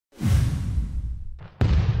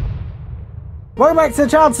Welcome back to the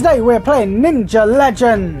channel. Today we're playing Ninja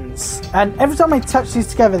Legends, and every time I touch these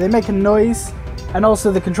together they make a noise and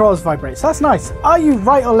also the controls vibrate, so that's nice. Are you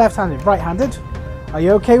right or left-handed? Right-handed. Are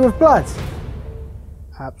you okay with blood?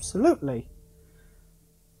 Absolutely.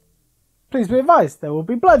 Please be advised, there will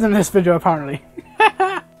be blood in this video apparently.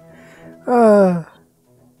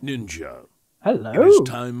 Ninja. Hello. It is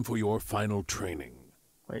time for your final training.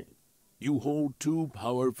 Wait. You hold two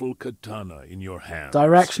powerful katana in your hands.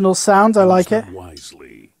 Directional sound, I like it.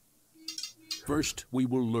 Wisely. First, we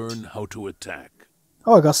will learn how to attack.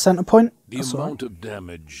 Oh, I got center point. The amount of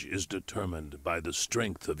damage is determined by the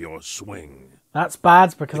strength of your swing. That's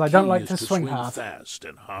bad because The I don't key like is to swing hard. Fast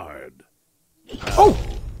and hard. Oh!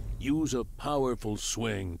 Use a powerful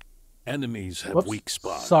swing. Enemies have Whoops. weak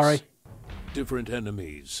spots. Sorry. Different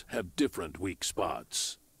enemies have different weak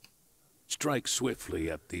spots. Strike swiftly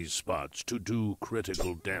at these spots to do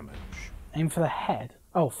critical damage. Aim for the head.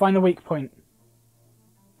 Oh, find the weak point.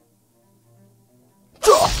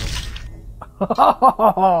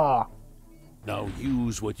 Now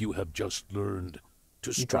use what you have just learned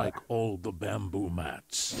to strike all the bamboo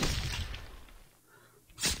mats.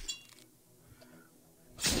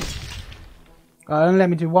 Only let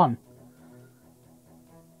me do one.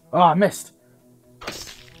 Oh, I missed.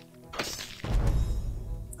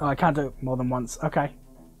 Oh, I can't do it more than once. Okay.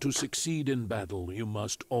 To succeed in battle, you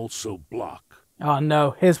must also block. Oh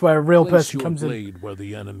no, here's where a real Place person your comes in. blade where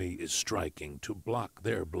the enemy is striking to block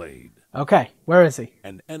their blade. Okay, where is he?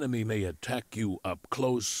 An enemy may attack you up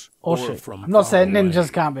close Or or shoot. from I'm not far saying away.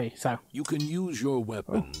 ninjas can't be, so. You can use your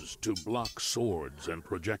weapons to block swords and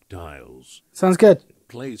projectiles. Sounds good.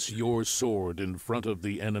 Place your sword in front of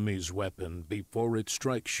the enemy's weapon before it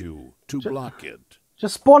strikes you to block it.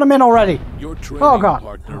 Just spawn him in already. Your training Oh god.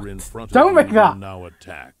 partner in front Don't of make you that. will now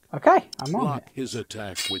attack. Okay, I'm on Block it. his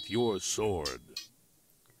attack with your sword.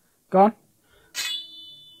 Go on.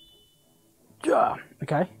 Yeah.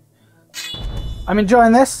 Okay. I'm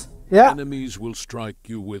enjoying this. Yeah. Enemies will strike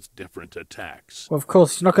you with different attacks. Well, of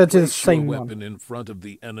course, you're not going to do the Place your same weapon one. in front of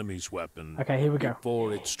the enemy's weapon. Okay, here we go.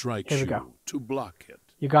 Before it strikes Here we you go. to block it.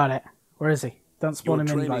 You got it. Where is he? Don't spawn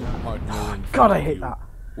Your him in like training that. partner in God, front I of hate you that.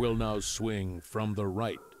 will now swing from the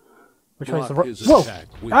right. Which way's the Block right? his Whoa! attack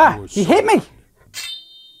with Ah! your He hit sword. me!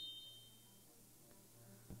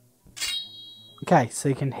 Okay, so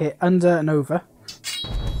you can hit under and over.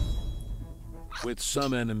 With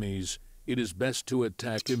some enemies, it is best to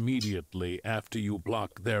attack immediately after you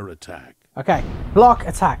block their attack. Okay, block,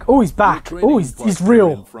 attack. Oh, he's back. Your Oh, training he's partner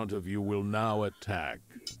real. in front of you will now attack.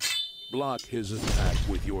 Block his attack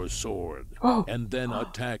with your sword, Oh. and then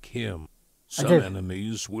attack him. Some did.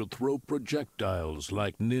 enemies will throw projectiles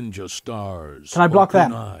like ninja stars Can I block or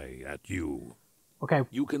them? kunai at you. Okay,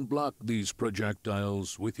 You can block these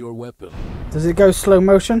projectiles with your weapon. does it go slow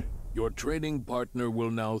motion? Your training partner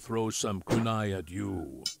will now throw some kunai at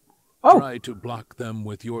you. Oh. Try to block them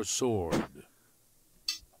with your sword.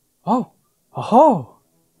 Oh. Oh.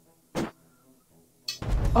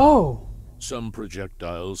 Oh. Some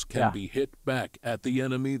projectiles can Yeah. be hit back at the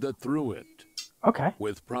enemy that threw it. Okay.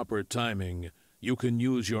 With proper timing, you can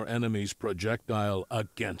use your enemy's projectile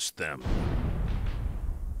against them.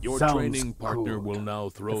 Your Sounds training partner good. will now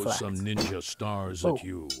throw Deflect. some ninja stars Oh. at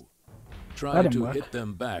you. Try That didn't to work. hit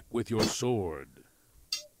them back with your sword.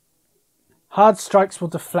 Hard strikes will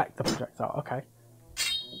deflect the projectile. Okay.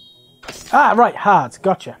 Ah, right. Hard.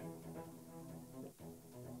 Gotcha.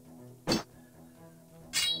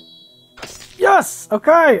 Yes.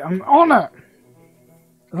 Okay. I'm on it.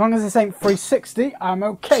 As long as this ain't 360, I'm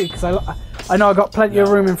okay because I know I got plenty of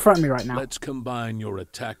room in front of me right now. Let's combine your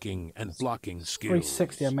attacking and blocking skills.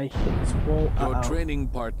 360. I may hit this wall. Your training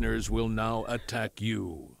partners will now attack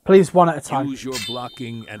you. Please, one at a time. Use your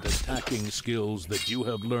blocking and attacking skills that you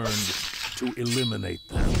have learned to eliminate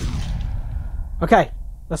them. Okay.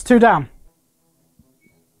 That's 2 down.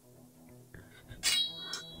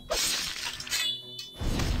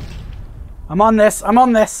 I'm on this. I'm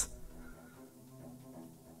on this.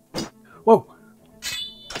 Whoa.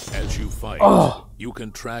 As you fight, Oh. you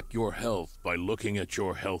can track your health by looking at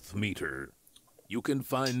your health meter. You can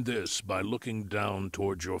find this by looking down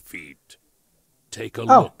towards your feet. Take a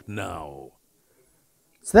look now.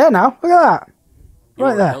 It's there now. Look at that. Your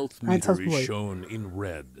Right there. health And it tells meter me is wait. shown in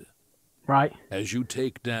red. Right. As you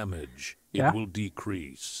take damage, it Yeah. will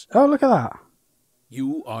decrease. Oh, look at that.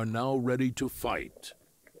 You are now ready to fight.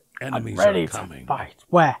 Enemies I'm ready are coming. to fight.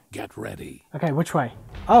 Where? Get ready. Okay, which way?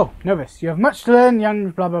 Oh, novice. You have much to learn,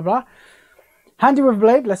 young blah blah blah. Handy with a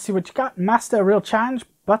blade. Let's see what you got. Master, a real challenge,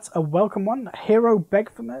 but a welcome one. Hero,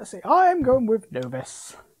 beg for mercy. I'm going with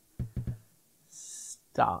novice.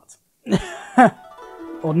 Start.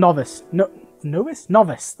 Or novice. No.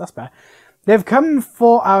 Novice, that's better. They've come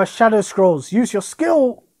for our shadow scrolls. Use your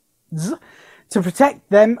skills to protect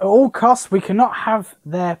them at all costs. We cannot have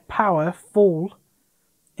their power fall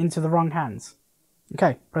into the wrong hands.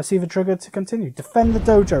 Okay, press either trigger to continue. Defend the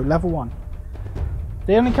dojo, level 1.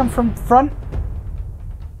 They only come from front.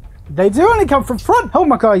 They do only come from front. Oh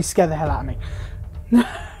my god, you scared the hell out of me.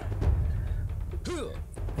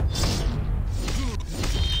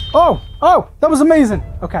 Oh, that was amazing.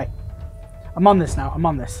 Okay, I'm on this now. I'm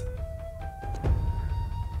on this.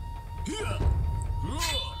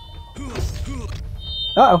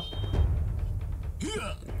 Uh-oh.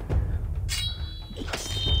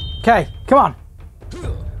 Okay, come on.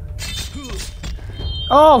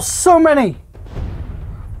 Oh, so many.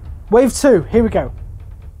 Wave 2, here we go.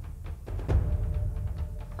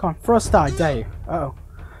 Come on, throw a star, I dare you. Uh-oh.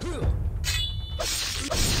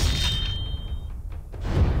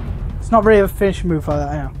 It's not really a finishing move like that,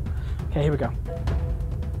 I know. Okay, here we go.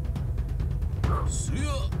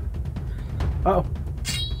 Uh-oh.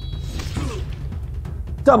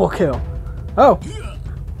 Double kill. Oh.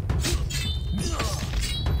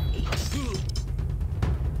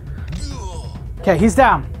 Okay, he's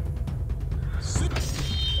down.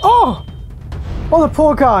 Oh! Oh, the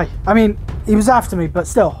poor guy. I mean, he was after me, but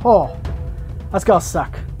still. Oh. That's gotta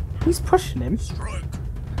suck. He's pushing him.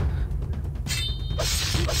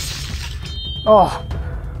 Oh.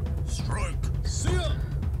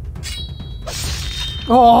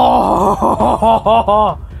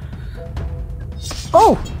 Oh!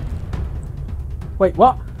 Oh! Wait,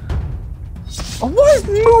 what? Oh, what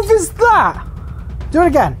move is that? Do it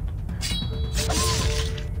again.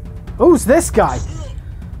 Who's this guy?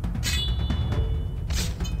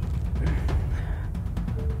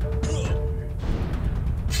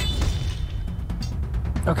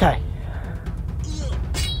 Okay.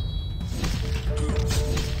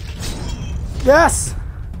 Yes!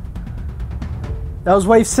 That was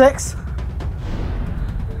wave 6.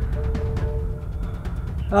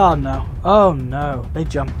 Oh no. Oh no. They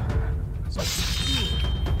jump.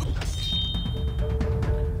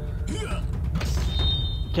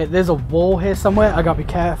 Okay, there's a wall here somewhere. I gotta be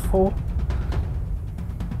careful.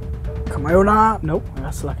 Come on. Nope,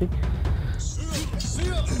 that's lucky.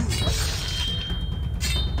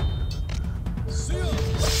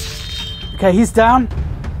 Okay, he's down.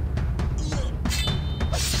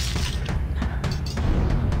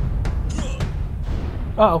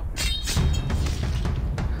 Uh-oh.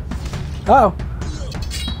 Uh-oh.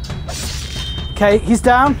 Okay, he's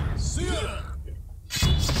down.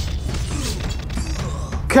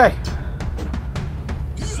 Okay.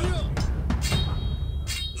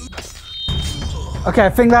 Okay, I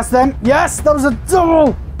think that's them. Yes, that was a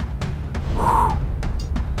double.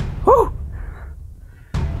 Whew.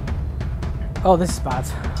 Oh, this is bad.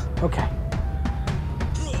 Okay.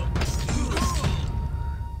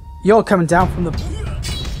 You're coming down from the...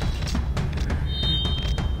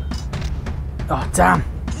 Oh, damn.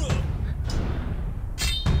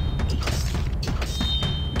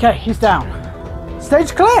 Okay, he's down.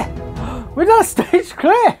 Stage clear! We done a stage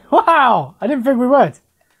clear! Wow! I didn't think we would.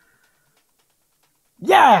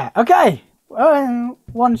 Yeah! Okay! One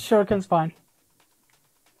shuriken's fine.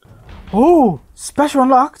 Ooh! Special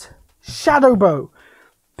unlocked. Shadow bow.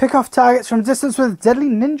 Pick off targets from distance with deadly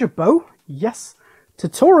ninja bow. Yes.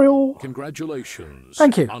 Tutorial. Congratulations.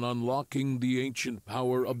 Thank you. On unlocking the ancient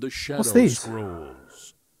power of the Shadow What's these?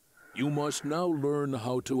 Scrolls. You must now learn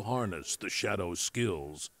how to harness the Shadow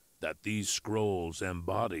skills that these scrolls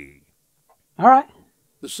embody. Alright.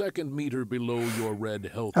 The second meter below your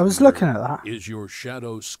red health I was meter looking at that. is your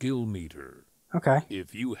Shadow skill meter. Okay.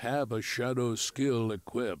 If you have a Shadow skill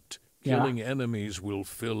equipped, killing enemies will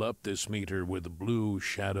fill up this meter with blue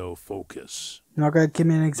shadow focus. Not gonna give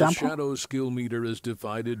me an The example? shadow skill meter is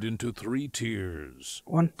divided into 3 tiers.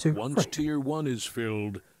 1, 2, Once 3. tier 1 is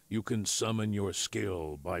filled, you can summon your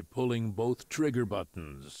skill by pulling both trigger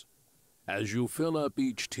buttons. As you fill up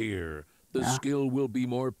each tier, the skill will be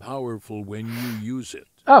more powerful when you use it.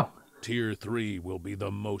 Oh. Tier 3 will be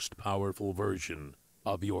the most powerful version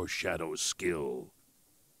of your shadow skill.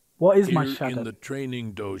 What is my Here shadow? in the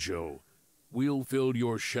training dojo, we'll fill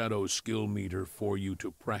your shadow skill meter for you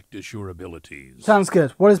to practice your abilities. Sounds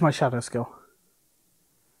good. What is my shadow skill?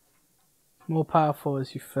 More powerful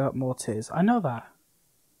as you fill up more tiers. I know that.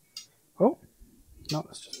 Oh. No,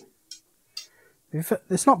 that's just...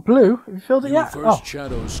 It's not blue. Have you filled it yet? Your first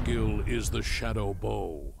shadow skill is the shadow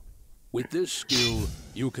bow. With this skill,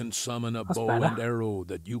 you can summon a bow and arrow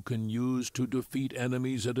that you can use to defeat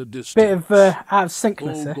enemies at a distance. Bit of out of syncness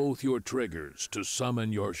Pull here. both your triggers to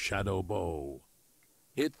summon your shadow bow.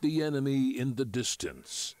 Hit the enemy in the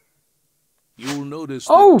distance. You'll notice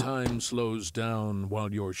Oh! that time slows down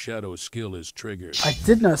while your shadow skill is triggered. I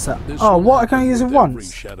did notice that. This Oh, will what? I can happen use it with every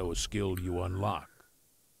once? shadow skill you unlock.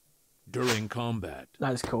 During combat,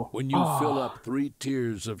 That is cool. when you fill up 3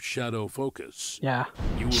 tiers of shadow focus, Yeah.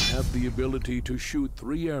 you will have the ability to shoot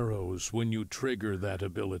 3 arrows when you trigger that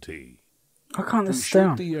ability. I can't To this stay shoot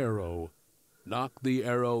on. the arrow, knock the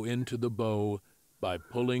arrow into the bow by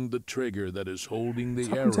pulling the trigger that is holding the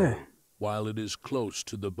happened arrow here? while it is close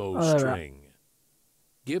to the bow Oh, there we are. string.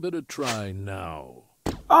 Give it a try now.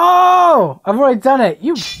 Oh! I've already done it.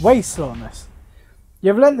 You way slow on this.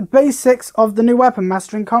 You've learnt the basics of the new weapon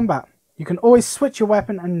mastering combat. You can always switch your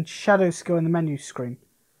weapon and shadow skill in the menu screen.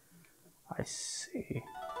 I see.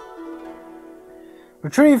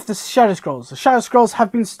 Retrieve the Shadow Scrolls. The Shadow Scrolls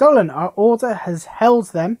have been stolen. Our order has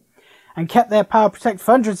held them and kept their power protected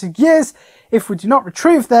for hundreds of years. If we do not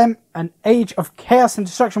retrieve them, an age of chaos and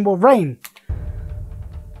destruction will reign.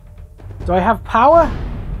 Do I have power?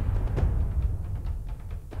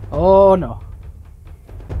 Oh no.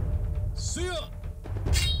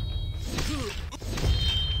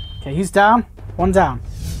 Okay, he's down. 1 down.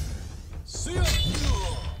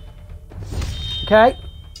 Okay.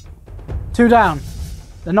 2 down.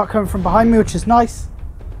 They're not coming from behind me, which is nice.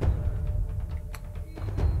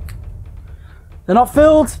 They're not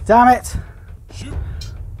filled. Damn it.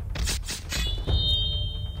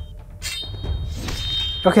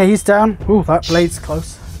 Okay, he's down. Ooh, that blade's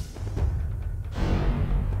close.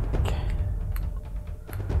 Okay.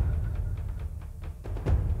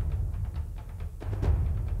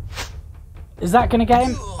 Is that gonna get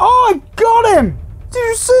him? Oh, I got him! Did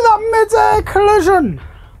you see that mid-air collision?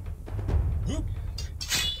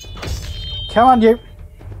 Come on, you.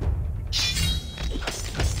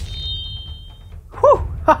 Whew!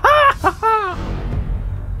 Ha ha ha ha!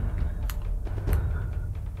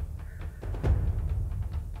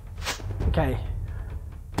 Okay.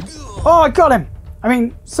 Oh, I got him! I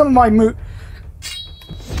mean, some of my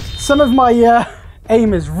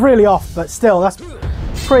aim is really off, but still, that's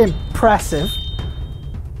pretty impressive.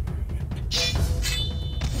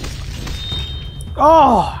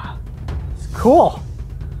 Oh, it's cool.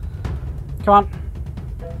 Come on.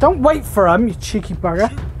 Don't wait for him, you cheeky bugger.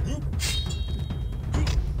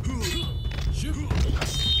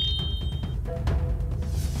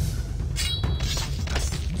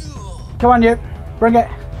 Come on, you. Bring it.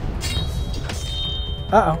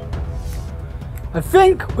 Uh-oh. I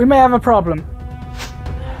think we may have a problem.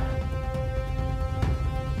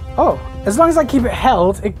 Oh, as long as I keep it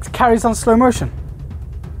held, it carries on slow motion.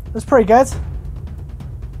 That's pretty good.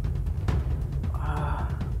 I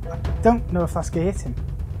don't know if that's going to hit him.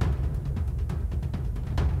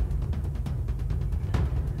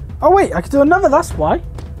 Oh wait, I could do another, that's why.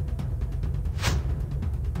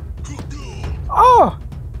 Oh!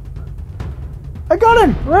 I got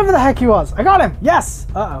him! Wherever the heck he was. I got him! Yes!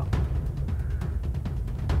 Uh-oh.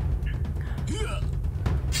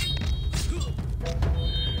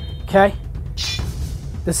 Okay.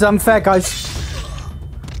 This is unfair, guys.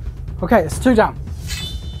 Okay, it's 2 down.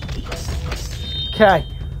 Okay.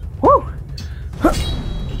 Woo!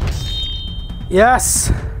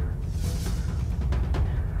 Yes!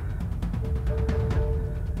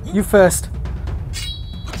 You first.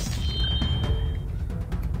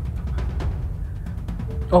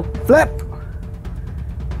 Oh, flip!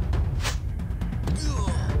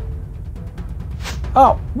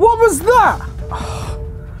 Oh, what was that?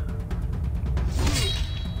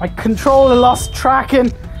 My controller lost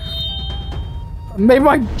tracking. Maybe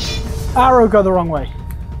my arrow go the wrong way.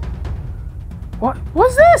 What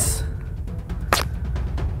was this?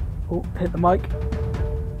 Oh, hit the mic.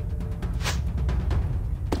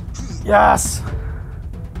 Yes!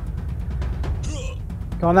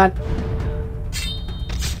 Go on then.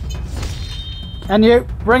 Can you?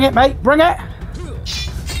 Bring it, mate. Bring it!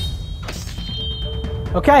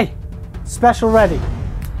 Okay. Special ready.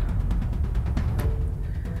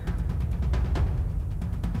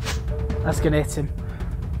 That's gonna hit him.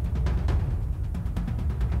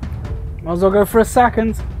 Might as well go for a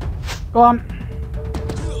second. Go on.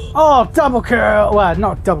 Oh, double kill! Well,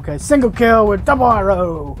 not double kill. Single kill with double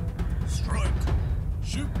arrow. Strike.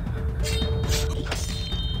 Shoot.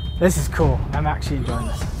 This is cool. I'm actually enjoying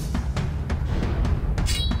this.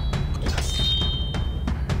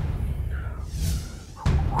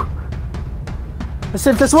 Let's see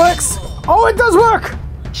if this works. Oh, it does work!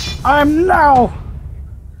 I am now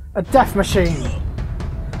a death machine.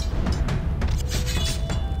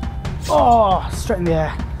 Oh, straight in the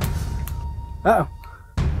air. Uh-oh.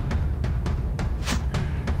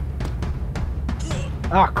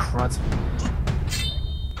 Ah, crud.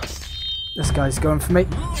 This guy's going for me.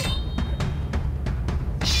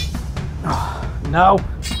 No.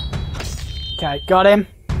 Okay, got him.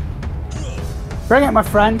 Bring it, my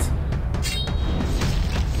friend.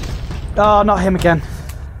 Oh, not him again.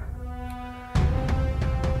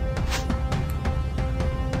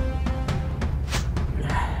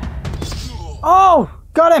 Oh,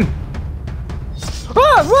 got him.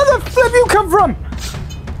 Ah, where the flip you come from?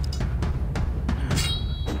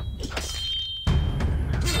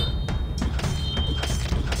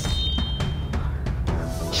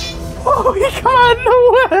 Oh, he come out of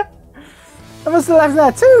nowhere. I must have left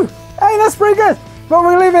there too. Hey, that's pretty good. But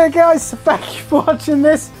we'll leave it, guys. Thank you for watching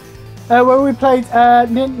this. Where we played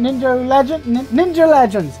Ninja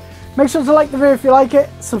Legends. Make sure to like the video if you like it.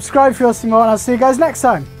 Subscribe if you want to see more, and I'll see you guys next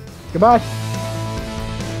time. Goodbye.